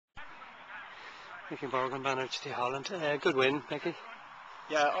Mickie Borgen, banner to Tyholland. Good win, Mickie.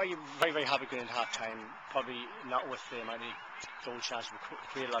 Yeah, I'm very, very happy going into half time. Probably not with the amount of goal chances. We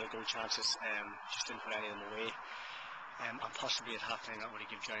created a lot of goal chances, just didn't put any of them away. And possibly at half time that would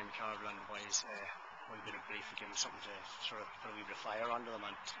have given Jerry McCarville and the boys a wee bit of belief and give them something to sort of put a wee bit of fire under them.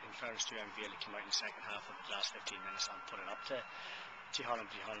 And in fairness to MVL, he came out in the second half of the last 15 minutes and put it up to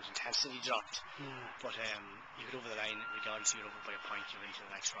Tyholland. Tyholland's intensity dropped. But you get over the line, regardless, you get over by a point, you're into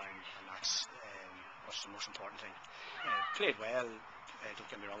the next round, and that's what's the most important thing. Played well, don't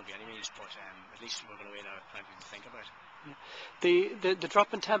get me wrong by any means, but at least we're going to win now, plenty to think about. The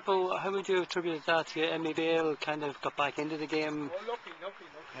drop in tempo, how would you attribute that to MVL kind of got back into the game? Oh, lucky.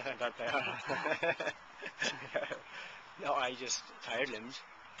 That there. No, I just tired limbs.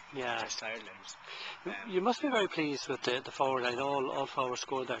 Yeah. Just tired limbs. You must be very pleased with the forward line. All forwards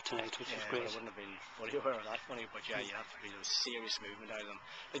scored there tonight, which is great. I wouldn't have been fully aware of that funny, but yeah, you have to be. There was serious movement out of them.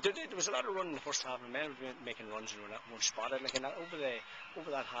 There was a lot of running in the first half, and men were making runs in one spot. Like in that, over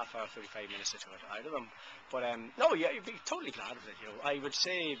that half hour, 35 minutes, I took it out of them. But no, yeah, you'd be totally glad of it. You know, I would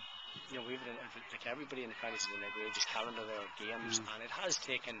say, you know, we've like everybody in the counties in the outrageous calendar there of games, and it has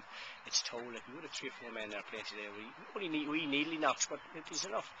taken its toll. Like we would have 3 or 4 men there playing today. We only needly knocks, but it is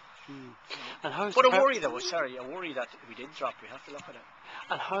enough. And how's but a worry though, a worry that we did drop. We have to look at it.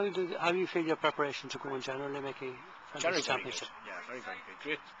 And how do you feel your preparations are going generally, Mickie? Generally, championship. Yeah, very, very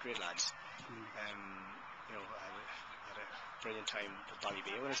good. Great lads. You know, I had a brilliant time with Bobby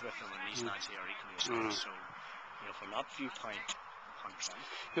Bay when I was with them, and these lads here are equally as good. So, you know, from that viewpoint,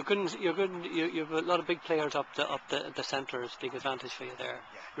 100%. You're good. You have a lot of big players up the centre. It's a big advantage for you there.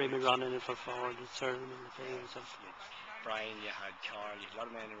 Yeah. Raymond running in for forward, and Cyril in the fields of. Brian, you had Carl, you had a lot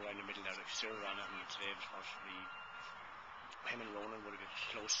of men around the middle there. Like Cyril ran it, and today was possibly him and Ronan would have been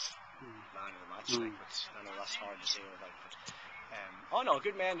close man of the match. Like, but I know that's hard to say about. But oh no,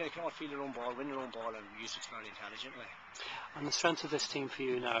 good men. They can all feel their own ball, win their own ball, and use it fairly intelligently. And the strength of this team for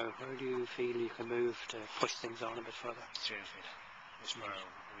you now, where do you feel you can move to push things on a bit further? Training field. It's where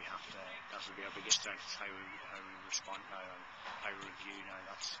we have to. That will be our biggest strength. How we respond now and how we review now.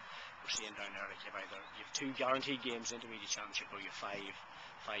 That's. We're seeing down there, like you have 2 guaranteed games into the championship, or you have 5.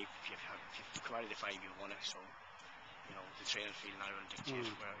 If you've come out of the 5, you've won it. So, you know, the training field now will dictate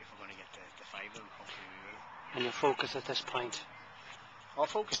where if we're going to get the 5 of them. Hopefully we will. And your focus at this point? Our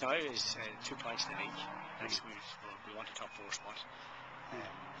focus now is 2 points in the league. Next we want a top 4 spot. You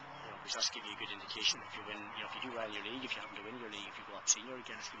know, because that's giving you a good indication. If you win, you know, if you do well in your league, if you happen to win your league, if you go up senior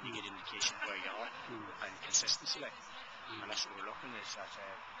again, it's giving you a good indication of where you are and consistency. Like. And that's what we're looking at, is that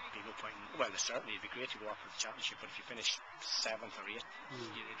be no point in, well, certainly it'd be great to go up with the championship, but if you finish 7th or 8th,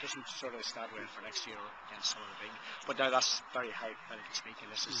 it doesn't sort of start well for next year against some of the big. But now that's very hypothetically speaking.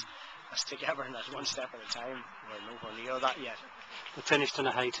 Let's take everything at one step at a time. We're nowhere near that yet. We finished on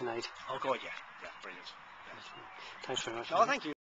a high tonight. Oh God, yeah, brilliant. Yeah. Thanks very much. Oh, thank you.